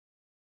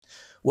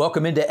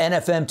Welcome into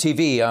NFM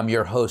TV. I'm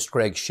your host,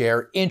 Greg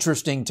Scher.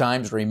 Interesting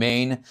times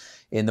remain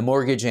in the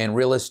mortgage and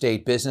real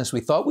estate business. We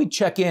thought we'd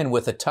check in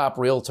with a top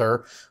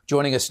realtor.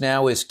 Joining us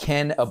now is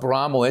Ken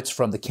Abramowitz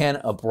from the Ken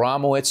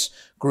Abramowitz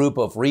Group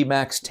of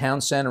RE/MAX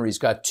Town Center. He's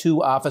got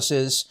 2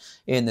 offices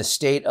in the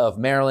state of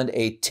Maryland,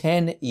 a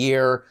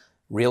 10-year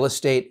real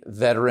estate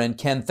veteran.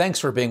 Ken, thanks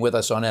for being with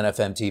us on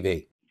NFM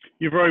TV.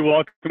 You're very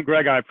welcome,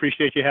 Greg. I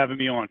appreciate you having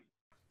me on.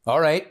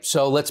 All right,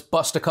 so let's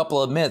bust a couple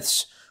of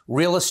myths.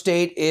 Real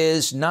estate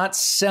is not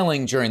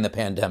selling during the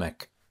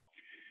pandemic.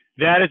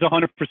 That is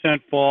 100%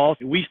 false.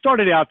 We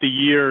started out the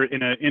year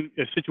in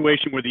a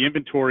situation where the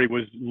inventory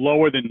was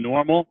lower than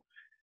normal,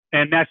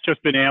 and that's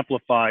just been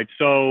amplified.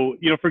 So,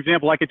 for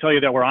example, I could tell you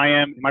that where I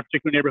am, in my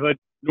particular neighborhood,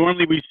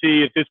 normally we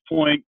see at this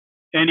point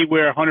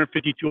anywhere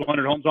 150,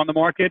 200 homes on the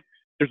market.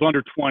 There's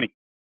under 20.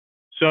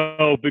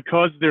 So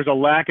because there's a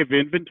lack of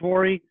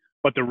inventory,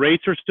 but the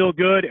rates are still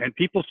good and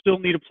people still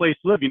need a place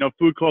to live,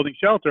 food, clothing,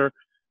 shelter,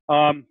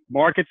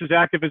 market's as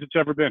active as it's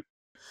ever been.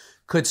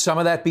 Could some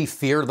of that be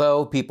fear,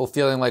 though? People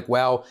feeling like,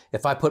 wow,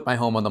 if I put my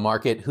home on the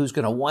market, who's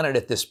going to want it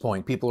at this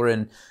point? People are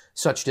in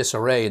such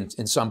disarray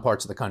in some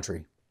parts of the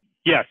country.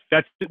 Yes,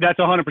 that's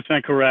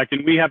 100% correct.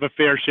 And we have a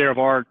fair share of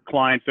our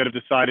clients that have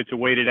decided to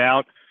wait it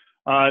out.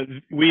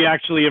 We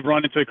actually have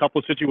run into a couple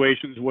of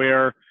situations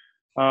where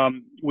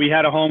we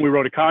had a home, we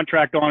wrote a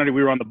contract on it, and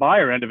we were on the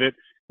buyer end of it.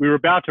 We were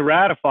about to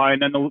ratify,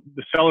 and then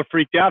the seller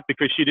freaked out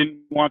because she didn't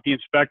want the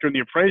inspector and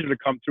the appraiser to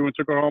come through and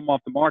took her home off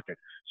the market.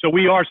 So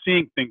we are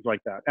seeing things like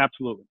that.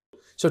 Absolutely.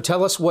 So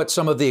tell us what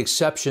some of the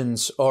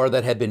exceptions are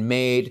that have been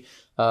made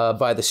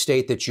by the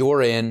state that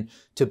you're in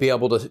to be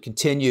able to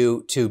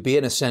continue to be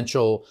an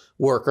essential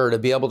worker, to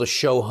be able to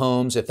show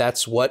homes if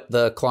that's what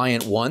the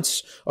client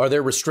wants. Are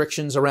there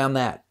restrictions around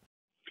that?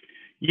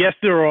 Yes,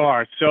 there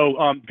are. So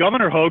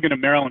Governor Hogan of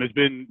Maryland has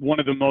been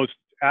one of the most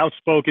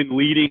outspoken,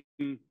 leading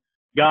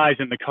guys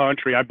in the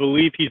country. I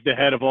believe he's the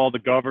head of all the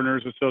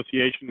governors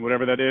association,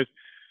 whatever that is.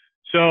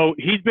 So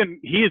he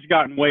has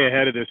gotten way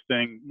ahead of this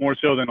thing, more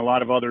so than a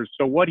lot of others.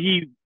 So what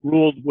he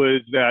ruled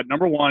was that,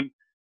 number one,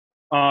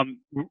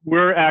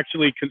 we're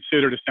actually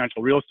considered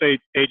essential. Real estate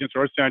agents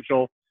are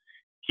essential.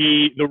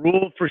 The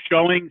rule for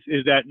showings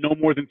is that no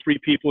more than 3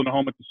 people in the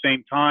home at the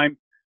same time,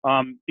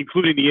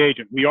 including the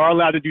agent. We are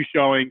allowed to do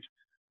showings.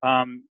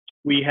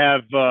 We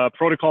have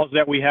protocols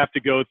that we have to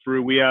go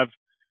through. We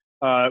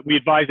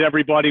advise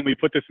everybody, and we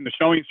put this in the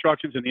showing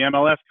instructions and the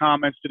MLS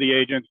comments to the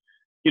agents.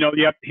 You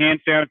have hand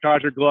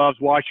sanitizer, gloves,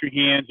 wash your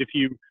hands.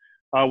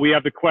 We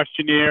have the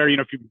questionnaire,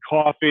 if you're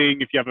coughing,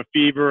 if you have a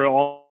fever,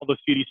 all the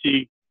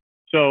CDC.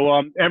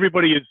 So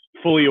everybody is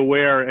fully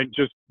aware and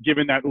just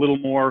given that little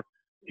more,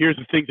 here's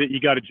the things that you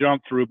got to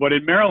jump through. But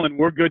in Maryland,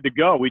 we're good to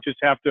go. We just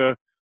have to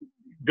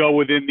go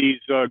within these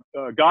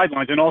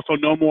guidelines, and also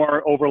no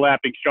more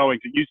overlapping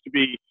showings. It used to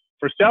be,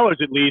 for sellers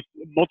at least,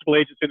 multiple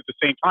agents in at the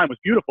same time was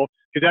beautiful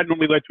because that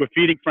normally led to a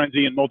feeding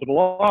frenzy and multiple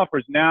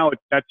offers. Now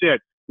that's it,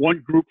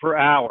 1 group per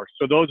hour.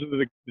 So those are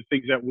the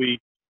things that we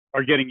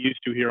are getting used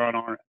to here on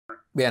our end.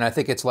 Yeah, and I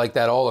think it's like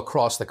that all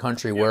across the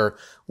country where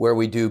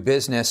we do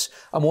business.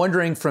 I'm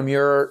wondering from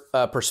your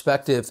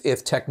perspective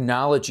if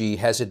technology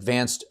has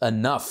advanced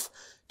enough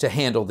to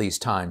handle these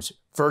times.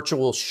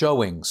 Virtual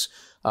showings.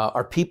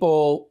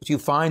 Do you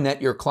find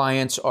that your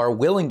clients are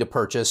willing to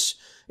purchase?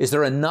 Is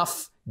there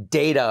enough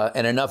data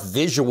and enough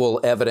visual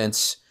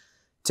evidence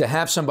to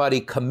have somebody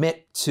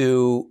commit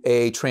to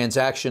a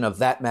transaction of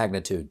that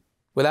magnitude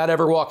without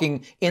ever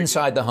walking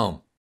inside the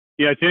home?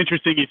 Yeah, it's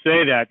interesting you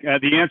say that.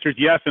 The answer is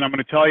yes, and I'm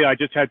going to tell you, I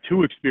just had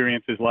 2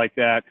 experiences like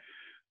that.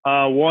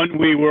 One,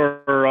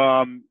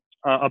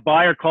 a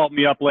buyer called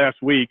me up last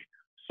week,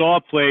 saw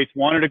a place,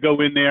 wanted to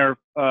go in there,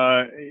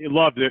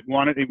 loved it,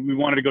 we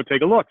wanted to go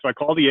take a look. So I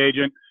called the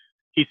agent.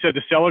 He said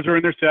the sellers are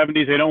in their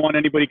 70s. They don't want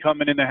anybody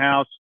coming in the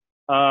house.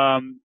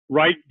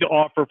 Write the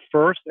offer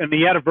first. And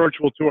he had a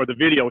virtual tour. The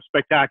video was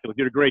spectacular.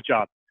 Did a great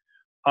job.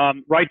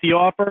 Write the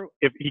offer.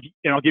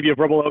 I'll give you a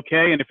verbal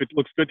okay. And if it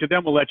looks good to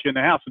them, we'll let you in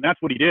the house. And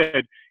that's what he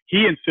did.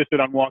 He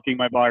insisted on walking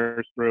my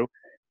buyers through.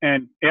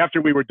 And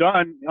after we were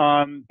done,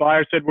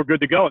 buyer said, we're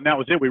good to go. And that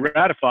was it. We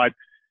ratified.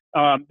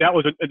 There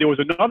was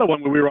another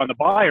one where we were on the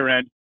buyer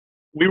end.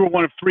 We were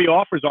one of 3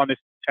 offers on this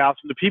house.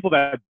 And the people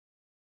that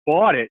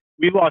bought it,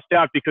 we lost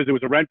out because it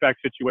was a rent back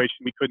situation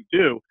we couldn't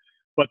do.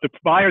 But the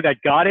buyer that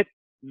got it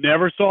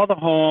never saw the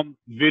home,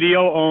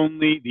 video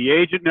only. The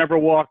agent never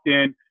walked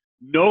in.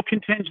 No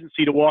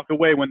contingency to walk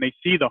away when they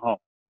see the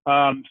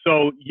home.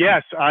 So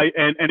yes,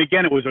 and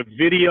again, it was a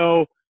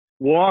video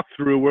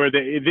walkthrough where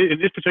in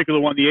this particular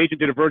one, the agent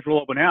did a virtual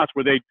open house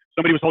where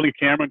somebody was holding a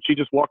camera and she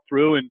just walked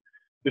through and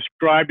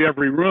described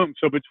every room.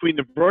 So between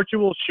the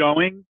virtual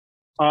showing,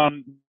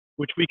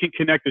 which we can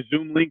connect a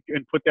Zoom link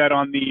and put that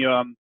on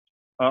the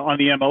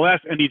MLS,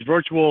 and these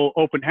virtual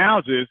open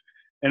houses,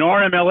 and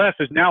our MLS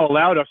has now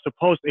allowed us to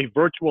post a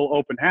virtual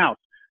open house,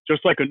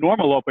 just like a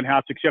normal open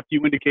house, except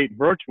you indicate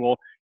virtual.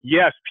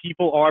 Yes,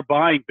 people are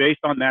buying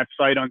based on that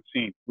sight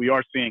unseen. We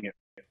are seeing it.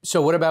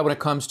 So what about when it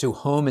comes to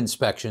home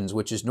inspections,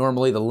 which is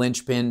normally the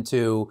linchpin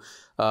to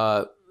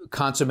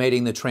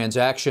consummating the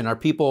transaction, are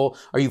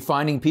you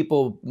finding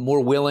people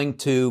more willing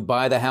to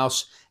buy the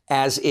house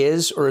as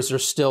is, or is there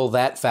still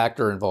that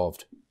factor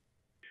involved?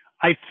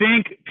 I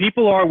think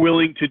people are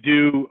willing to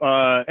do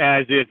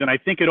as is, and I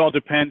think it all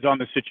depends on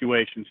the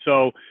situation.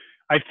 So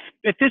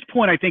at this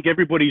point, I think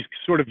everybody's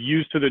sort of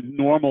used to the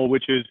normal,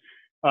 which is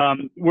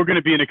we're going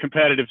to be in a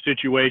competitive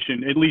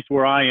situation, at least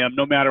where I am,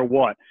 no matter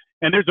what.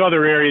 And there's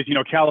other areas,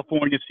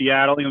 California,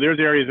 Seattle, there's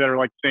areas that are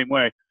like the same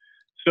way.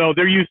 So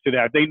they're used to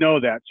that. They know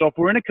that. So if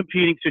we're in a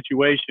competing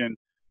situation,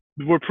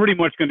 we're pretty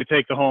much going to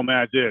take the home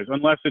as is,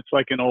 unless it's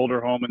like an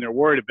older home and they're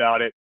worried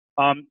about it.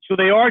 So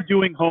they are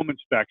doing home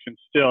inspections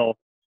still.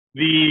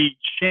 The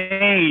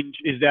change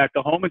is that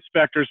the home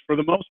inspectors, for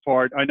the most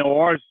part, I know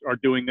ours are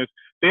doing this,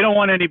 they don't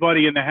want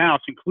anybody in the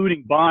house,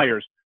 including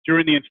buyers,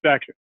 during the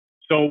inspection.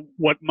 So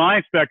what my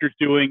inspector's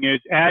doing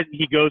is, as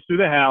he goes through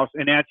the house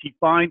and as he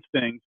finds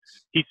things,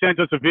 he sends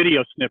us a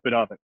video snippet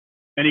of it.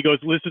 And he goes,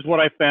 this is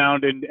what I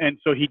found. And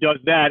so he does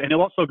that. And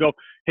he'll also go,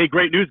 hey,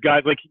 great news,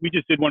 guys. Like we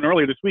just did one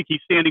earlier this week. He's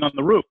standing on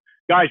the roof.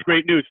 Guys,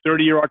 great news.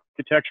 30-year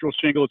architectural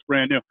shingle. It's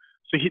brand new.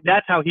 So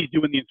that's how he's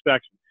doing the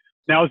inspection.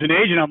 Now, as an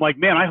agent, I'm like,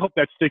 man, I hope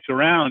that sticks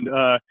around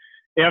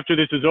after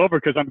this is over,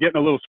 because I'm getting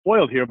a little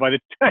spoiled here by the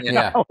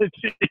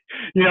technology.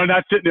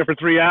 Not sitting there for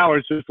 3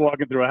 hours just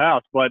walking through a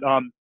house. But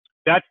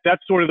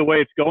that's sort of the way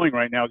it's going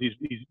right now. These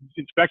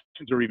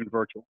inspections are even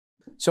virtual.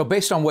 So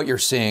based on what you're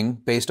seeing,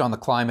 based on the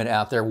climate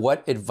out there,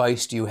 what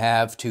advice do you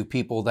have to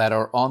people that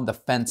are on the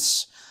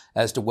fence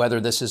as to whether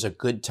this is a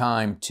good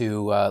time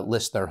to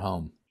list their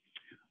home?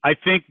 I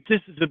think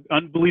this is an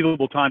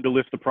unbelievable time to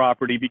list the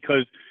property,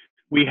 because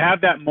we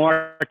have that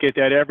market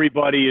that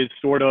everybody is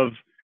sort of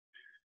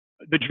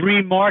the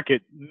dream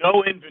market.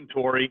 No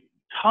inventory,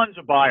 tons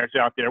of buyers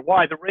out there.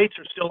 Why? The rates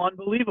are still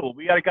unbelievable.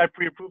 We had a guy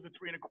pre-approved at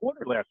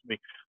 3.25 last week.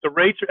 The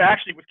rates are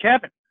actually with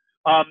Kevin.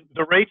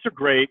 The rates are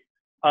great.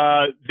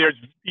 There's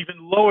even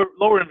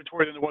lower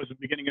inventory than there was at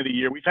the beginning of the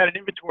year. We've had an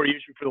inventory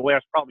issue for the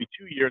last probably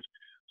 2 years.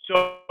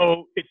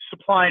 So it's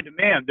supply and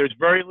demand. There's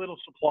very little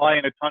supply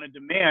and a ton of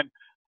demand.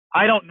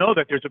 I don't know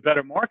that there's a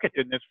better market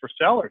than this for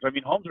sellers. I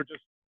mean, homes are just,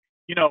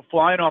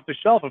 flying off the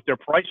shelf if they're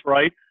priced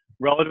right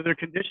relative to their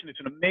condition. It's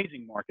an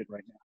amazing market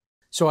right now.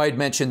 So I had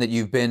mentioned that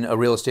you've been a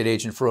real estate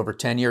agent for over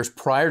 10 years.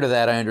 Prior to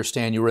that, I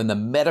understand you were in the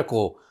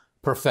medical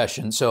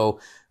profession. So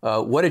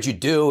what did you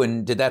do,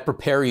 and did that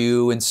prepare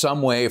you in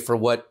some way for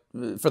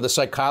the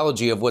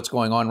psychology of what's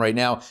going on right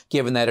now,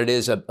 given that it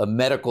is a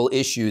medical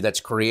issue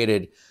that's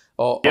created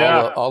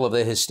all of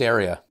the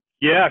hysteria?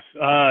 Yes,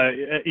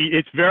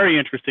 it's very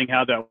interesting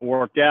how that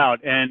worked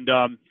out. And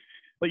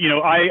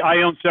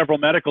I own several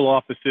medical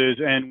offices,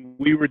 and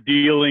we were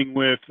dealing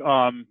with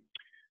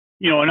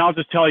and I'll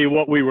just tell you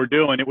what we were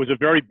doing. It was a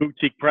very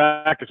boutique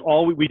practice.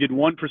 We did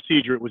one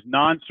procedure. It was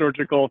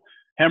non-surgical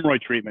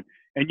hemorrhoid treatment.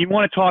 And you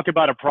want to talk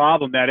about a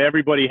problem that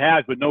everybody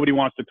has, but nobody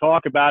wants to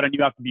talk about, and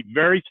you have to be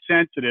very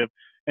sensitive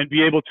and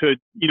be able to,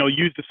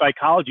 use the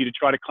psychology to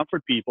try to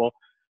comfort people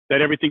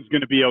that everything's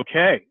going to be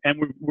okay.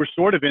 And we're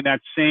sort of in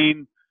that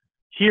same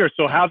here.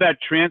 So how that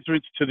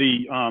transfers to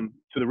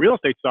the real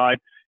estate side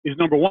is,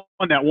 number one,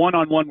 that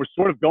one-on-one, we're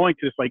sort of going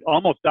to this like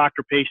almost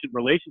doctor-patient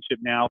relationship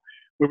now,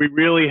 where we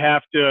really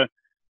have to,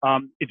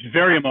 it's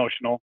very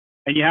emotional,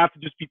 and you have to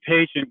just be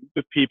patient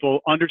with people,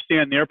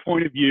 understand their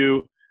point of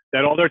view,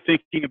 that all they're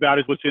thinking about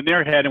is what's in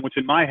their head, and what's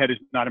in my head is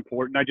not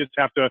important. I just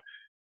have to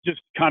just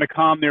kind of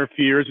calm their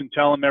fears and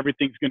tell them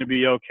everything's going to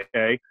be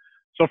okay.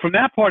 So from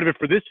that part of it,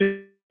 for this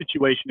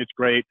situation, it's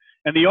great.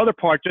 And the other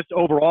part, just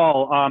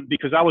overall,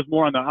 because I was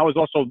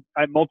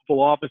I had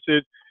multiple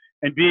offices,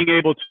 and being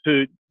able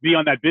to be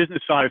on that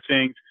business side of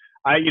things,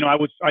 I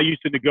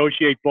used to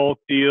negotiate bulk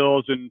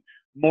deals and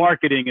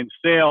marketing and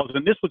sales,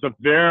 and this was a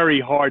very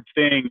hard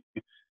thing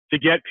to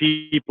get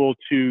people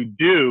to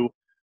do.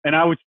 And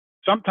I would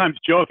sometimes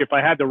joke, if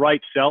I had the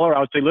right seller, I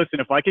would say, listen,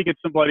 if I could get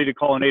somebody to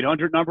call an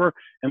 800 number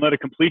and let a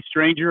complete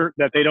stranger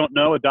that they don't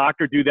know, a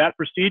doctor, do that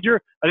procedure,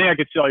 I think I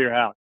could sell your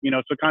house.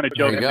 So kind of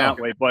joking that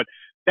way. But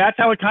that's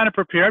how it kind of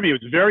prepared me. It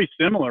was very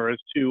similar as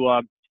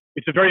to,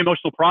 it's a very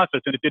emotional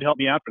process, and it did help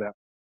me out for that.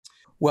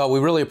 Well,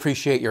 we really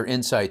appreciate your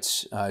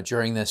insights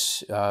during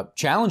this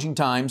challenging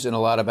times in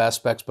a lot of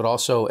aspects, but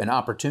also an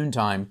opportune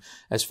time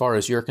as far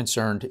as you're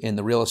concerned in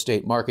the real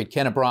estate market.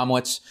 Ken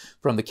Abramowitz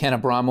from the Ken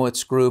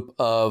Abramowitz Group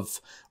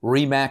of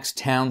RE/MAX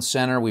Town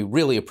Center. We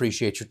really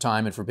appreciate your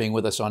time and for being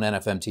with us on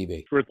NFM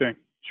TV. Sure thing.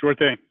 Sure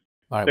thing.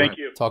 All right, Thank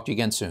you. Talk to you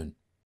again soon.